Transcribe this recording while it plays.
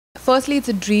firstly, it's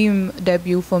a dream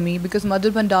debut for me because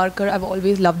Madhur Bhandarkar, I've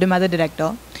always loved him as a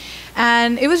director.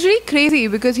 And it was really crazy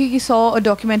because he saw a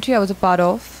documentary I was a part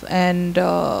of, and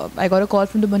I got a call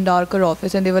from the Bhandarkar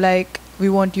office, and they were like, "We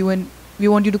want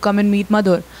you to come and meet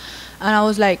Madhur." And I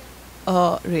was like,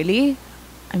 "Really?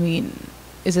 I mean,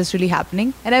 is this really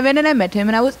happening?" And I went and I met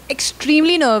him, and I was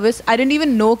extremely nervous. I didn't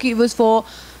even know it was for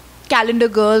Calendar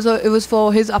Girls or it was for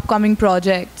his upcoming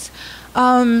projects.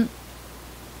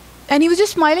 And he was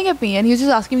just smiling at me, and he was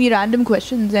just asking me random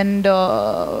questions, and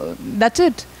that's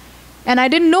it. And I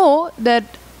didn't know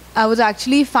that I was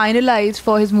actually finalized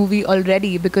for his movie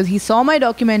already because he saw my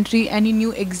documentary and he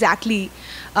knew exactly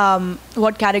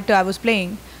what character I was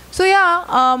playing. So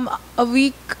yeah, a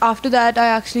week after that, I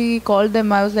actually called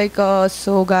them. I was like,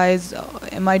 so guys,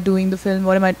 am I doing the film?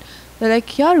 What am I? They're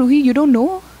like, yeah, Ruhi, you don't know?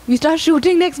 We start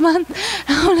shooting next month.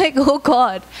 I'm like, oh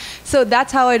God. So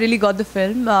that's how I really got the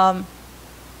film.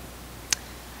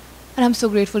 And I'm so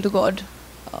grateful to God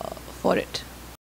for it.